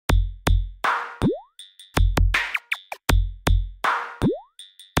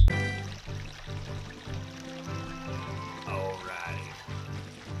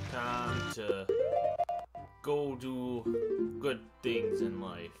to go do good things in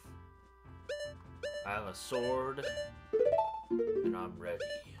life. I have a sword, and I'm ready.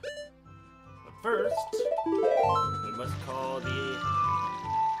 But first, we must call the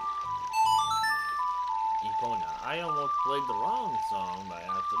Epona. I almost played the wrong song by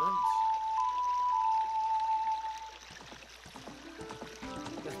accident.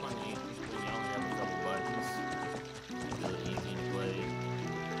 That's funny. We only have a couple buttons. It's really easy to play.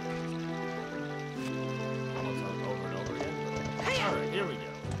 Almost over and over again. Alright, here we go.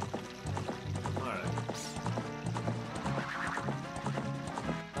 Alright.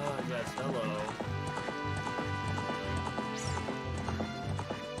 Oh, yes, hello.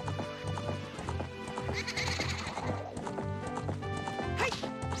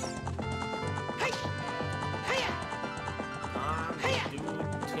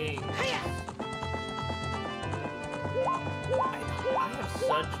 I have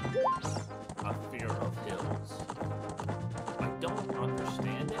such a fear of hills. I don't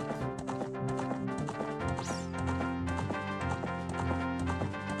understand it.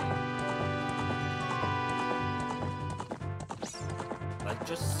 Like,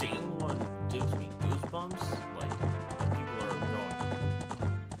 just seeing one gives me goosebumps. Like, people are going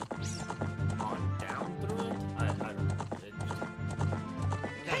on down through it. I don't know. It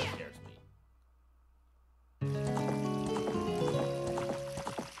scares me.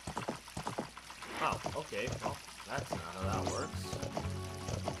 Oh, okay. Well, that's not how that works.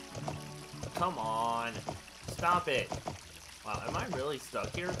 Come on. Stop it. Wow, am I really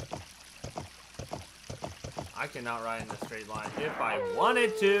stuck here? I cannot ride in a straight line if I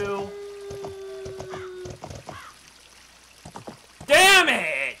wanted to. Damn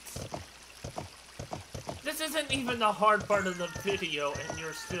it! This isn't even the hard part of the video, and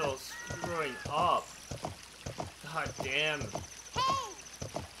you're still screwing up. God damn.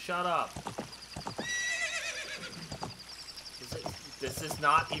 Shut up. This is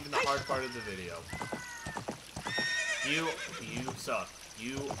not even the hard part of the video. You suck.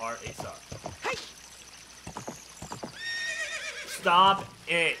 You are a suck. Stop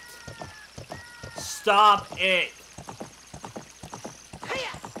it. Stop it.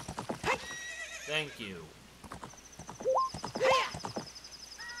 Thank you.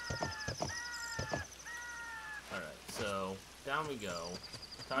 Alright, so down we go.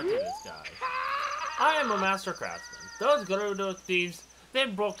 Talk to this guy. I am a master craftsman. Those Gerudo thieves, they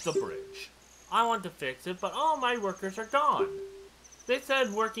broke the bridge. I want to fix it, but all my workers are gone. They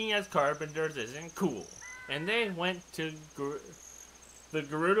said working as carpenters isn't cool, and they went to the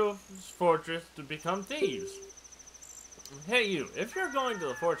Gerudo fortress to become thieves. Hey you, if you're going to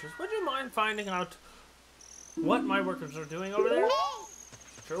the fortress, would you mind finding out what my workers are doing over there?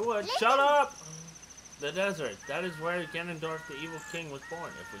 Sure would. Shut up! The desert. That is where Ganondorf, the evil king, was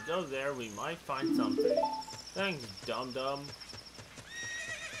born. If we go there, we might find something. Thanks, dum-dum.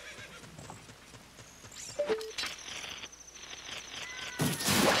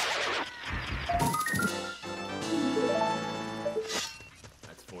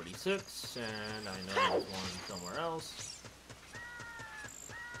 That's 46, and I know there's one somewhere else.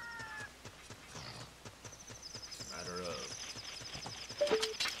 It's a matter of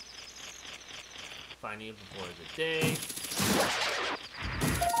finding it before the day.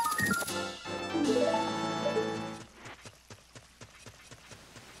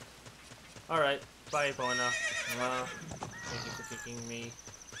 Alright, bye Epona. Thank you for kicking me.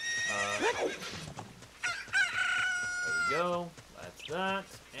 There we go. That's that.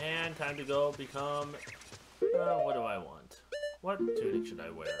 And time to go become... what do I want? What tunic should I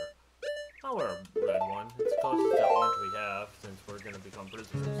wear? I'll wear a red one. It's closest to orange we have, since we're gonna become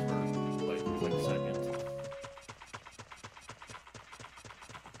prisoners for like a quick second.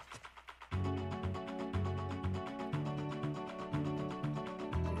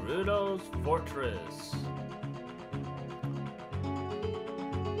 Gerudo's Fortress.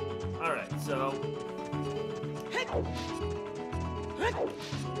 Alright, so...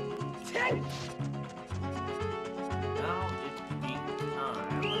 Now it's beat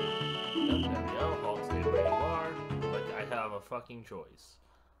time. There we go, halt, stay where you are. But I have a fucking choice.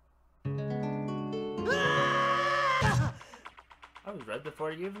 I was right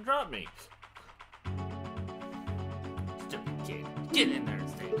before you even dropped me. Stupid kid. Get in there and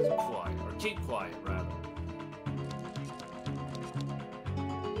stay quiet. Or keep quiet, rather.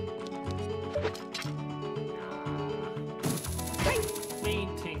 Me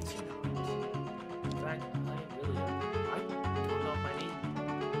tinks not. In fact, I don't know if I need.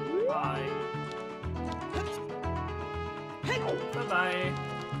 Bye. Bye-bye.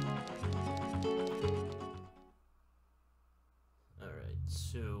 Alright,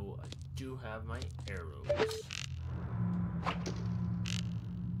 so I do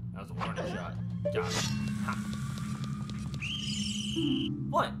Got it. Ha.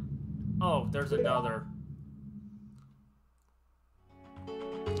 What? Oh, there's another.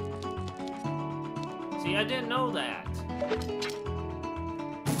 See, I didn't know that.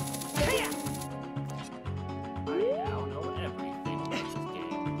 I now know everything about this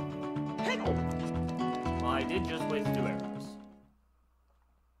game. Well, I did just waste 2 arrows.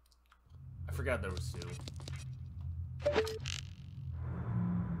 I forgot there was 2.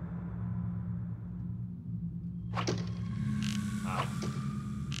 Wow.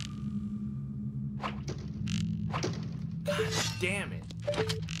 God damn it.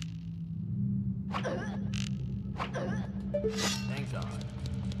 Thank God.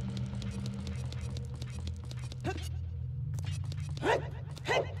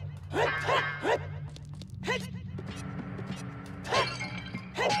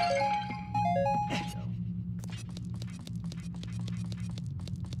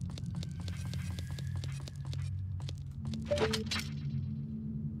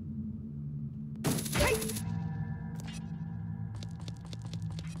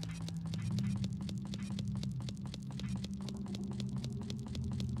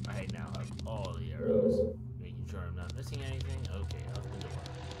 I now have all the arrows. Making sure I'm not missing anything. Okay, out the door.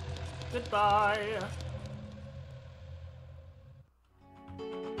 Goodbye!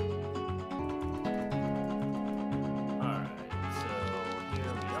 Alright, so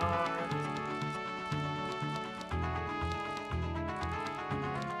here we are.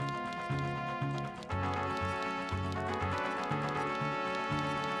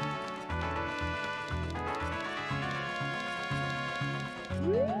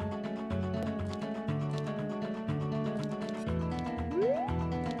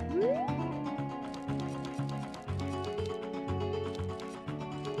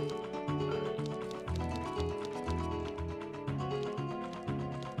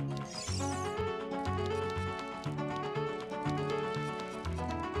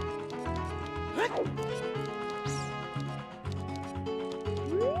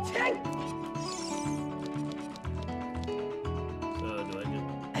 So do I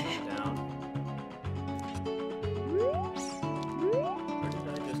just down? Where did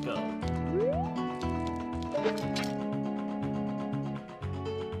I just go?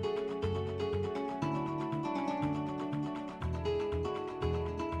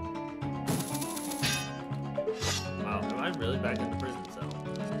 Wow, am I really back in the prison cell?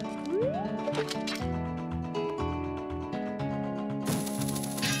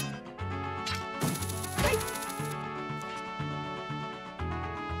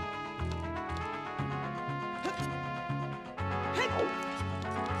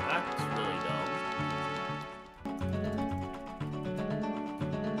 That's really dumb.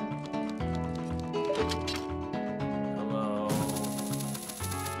 Hello.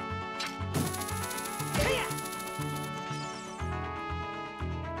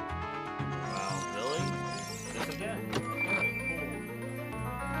 Wow, really? This again? Alright, cool.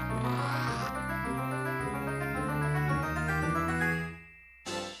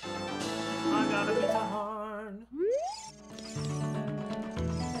 I gotta be darn.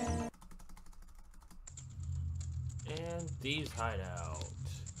 And thieves' hideout.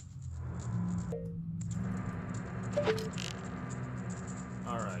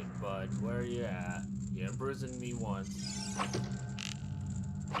 Alright, bud, where are you at? You imprisoned me once.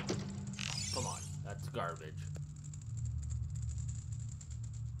 Come on, that's garbage.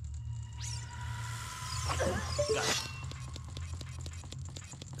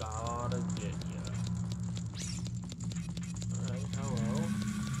 Got it. Gotta get ya. Alright, hello.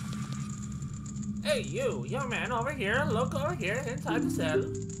 Hey, you, young man, over here. Look over here, inside the cell.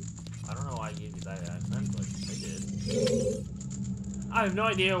 I don't know why I gave you that accent, but I did. I have no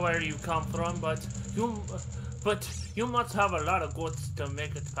idea where you come from, but you must have a lot of guts to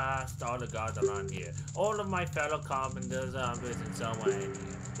make it past all the guards around here. All of my fellow carpenters are imprisoned somewhere in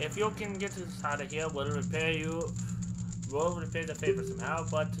here. If you can get us out of here, we'll repay the favor somehow,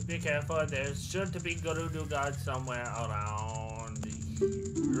 but be careful, there should be Gerudo guards somewhere around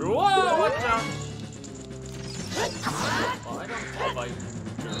here. Whoa, watch out! Well, I don't know if I can,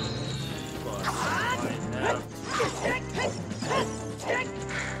 but I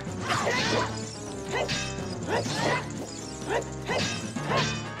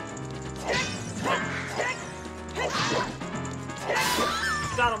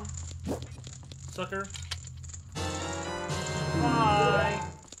have got him, sucker. Bye.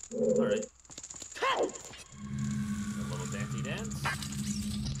 All right. A little dancey dance.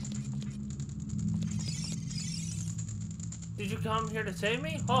 Did you come here to save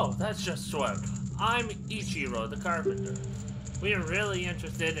me? Oh, that's just swell. I'm Ichiro, the carpenter. We are really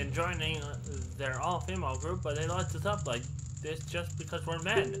interested in joining they're all female group, but they locked us up like this just because we're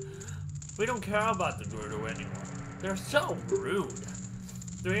men. We don't care about the Gerudo anymore. They're so rude.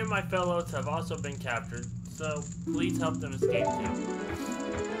 3 of my fellows have also been captured, so please help them escape too.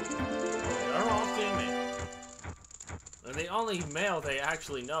 They're all female. And the only male they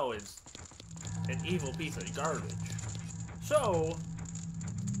actually know is an evil piece of garbage. So...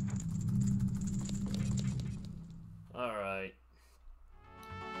 Alright.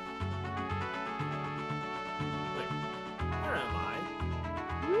 Wait, where am I?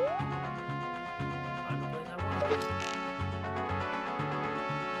 I'm the place I want.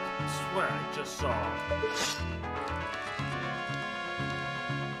 I swear I just saw.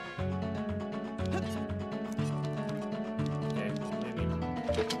 Okay, maybe.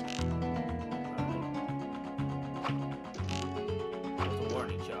 That was a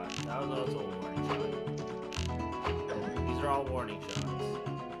warning shot. That was also a warning shot. These are all warning shots.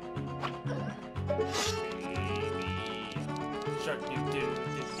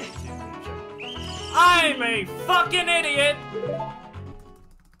 I'm a fucking idiot!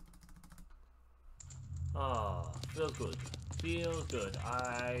 Oh, feels good. Feels good.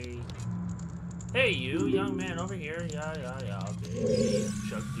 Hey, you, young man over here. Yeah, baby.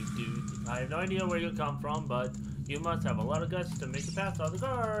 Shuck doo. I have no idea where you come from, but you must have a lot of guts to make it past all the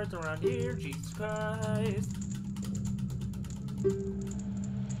guards around here. Jesus Christ.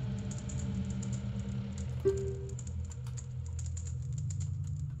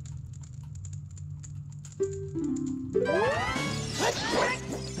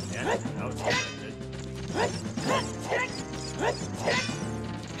 Yeah, that was good.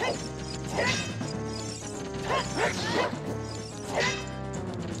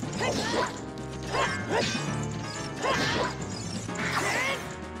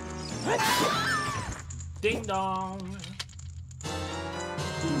 Ding dong.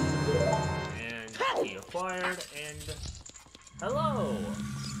 And key acquired, and hello.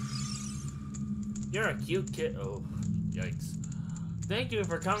 You're a cute kid. Oh, yikes. Thank you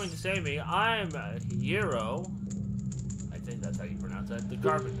for coming to save me. I'm Gerudo. I think that's how you pronounce that. The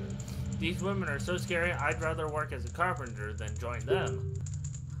carpenter. These women are so scary, I'd rather work as a carpenter than join them.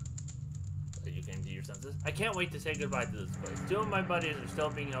 You came to your senses. I can't wait to say goodbye to this place. 2 of my buddies are still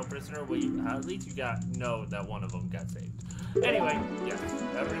being held prisoner. Well, at least you know that one of them got saved. Anyway, yes,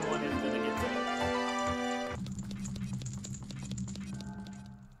 everyone is gonna get saved.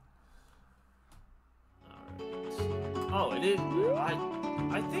 Alright. Oh, it is.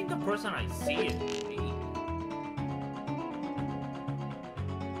 I think the person I see is me.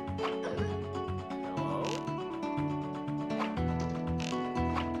 Hello?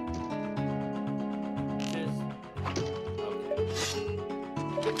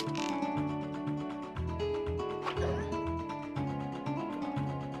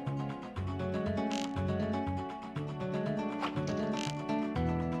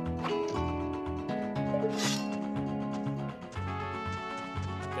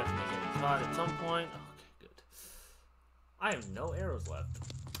 At some point. Okay, good. I have no arrows left.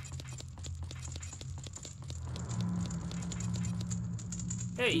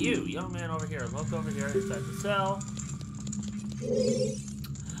 Hey, you, young man over here. Look over here inside the cell.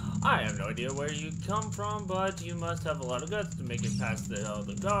 I have no idea where you come from, but you must have a lot of guts to make it past all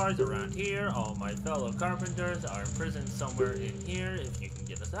the guards around here. All my fellow carpenters are imprisoned somewhere in here. If you can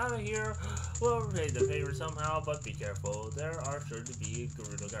get us out of here, we'll repay the favor somehow, but be careful. There are sure to be a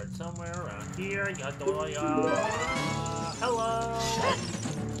Gerudo guard somewhere around here. Hello!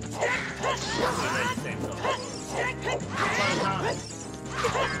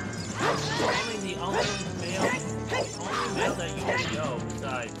 Only male that you can go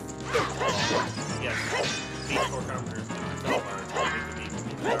besides. Yes, these 4 carpenters and myself are talking to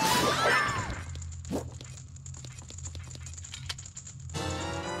people.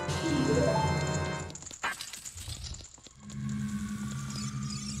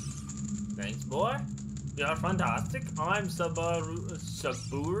 Thanks, boy. You're fantastic. I'm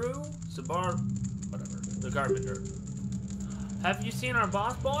whatever, the carpenter. Have you seen our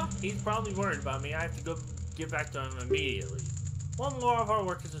boss, boy? He's probably worried about me. I have to go get back to him immediately. One more of our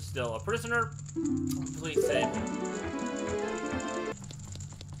workers is still a prisoner. Please save him.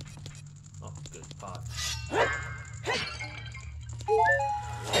 Oh, good pot.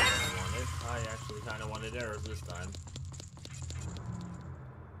 I actually kind of wanted arrows this time.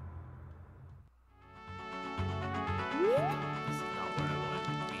 This is not where I want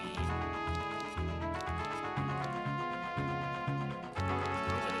to be.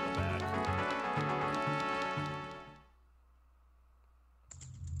 I'm gonna go back.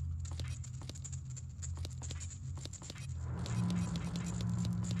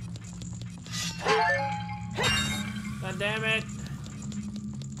 God damn it!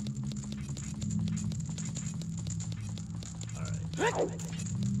 Alright.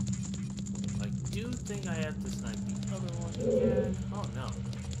 I do think I have to snipe the other one again. Oh no.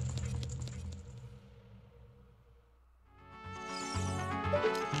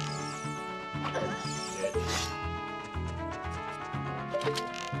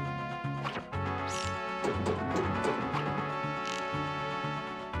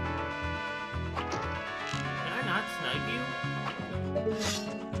 Can I not snipe you?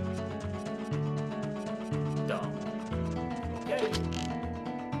 Dumb. Okay.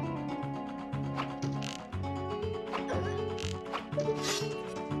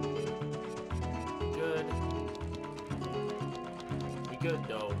 Good. We good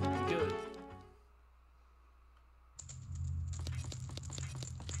though. We good.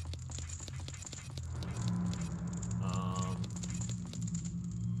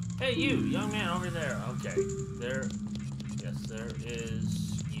 Hey, you, young man over there. Okay, yes, there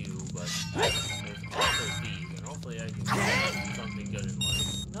is you, but there's also these, and hopefully I can get something good in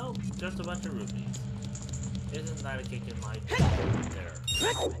life. No, just a bunch of rupees. Isn't that a kick in my there?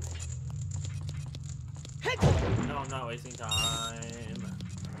 No, I'm not wasting time.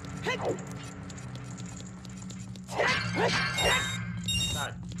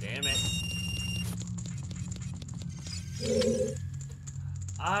 God damn it.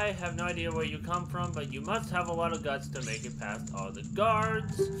 I have no idea where you come from, but you must have a lot of guts to make it past all the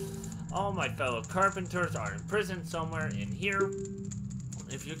guards. All my fellow carpenters are imprisoned somewhere in here.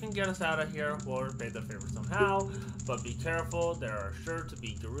 If you can get us out of here, we'll repay the favor somehow. But be careful, there are sure to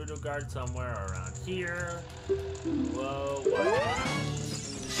be Gerudo guards somewhere around here. Whoa,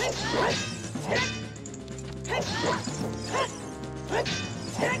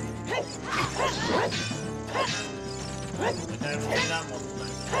 I've seen that multiple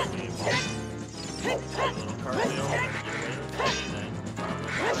times in this game. A little cartwheel, and get away with me, then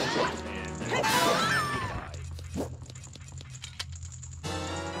and then goodbye.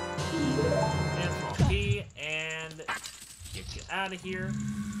 And small key, and get you out of here.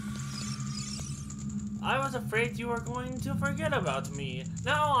 I was afraid you were going to forget about me.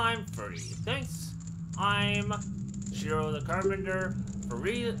 Now I'm free. Thanks. I'm Gerudo the carpenter. For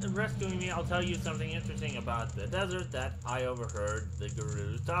rescuing me, I'll tell you something interesting about the desert that I overheard the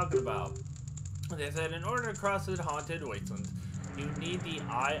Gerudos talking about. They said in order to cross the haunted wasteland, you need the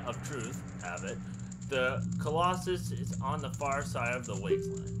Eye of Truth, have it. The Colossus is on the far side of the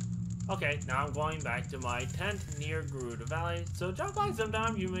wasteland. Okay, now I'm going back to my tent near Gerudo Valley, so drop by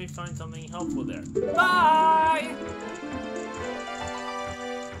sometime, you may find something helpful there. Bye!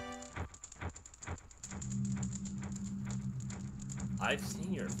 I've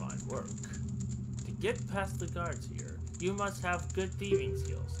seen your fine work. To get past the guards here, you must have good thieving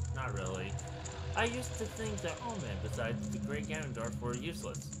skills. Not really. I used to think that all men besides the great Ganondorf were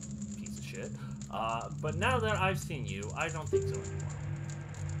useless. Piece of shit. But now that I've seen you, I don't think so anymore.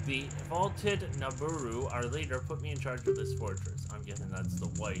 The vaulted Naburu, our leader, put me in charge of this fortress. I'm guessing that's the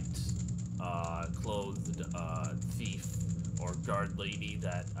white, clothed, thief or guard lady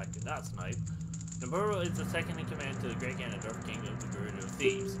that I could not snipe. Naburu is the second in command to the Great Ganondorf, King of the Gerudo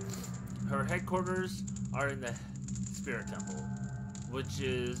Thieves. Her headquarters are in the Spirit Temple, which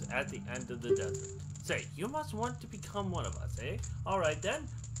is at the end of the desert. Say, you must want to become one of us, eh? Alright then,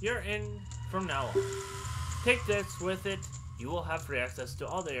 you're in from now on. Take this with it, you will have free access to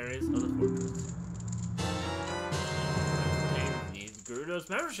all the areas of the fortress. Obtain the Gerudo's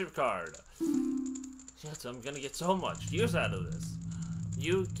membership card. Yes, I'm gonna get so much use out of this.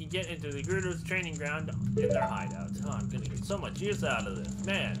 You can get into the Gerudo's training ground in their hideout. Oh, I'm gonna get so much use out of this.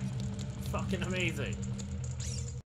 Man, fucking amazing.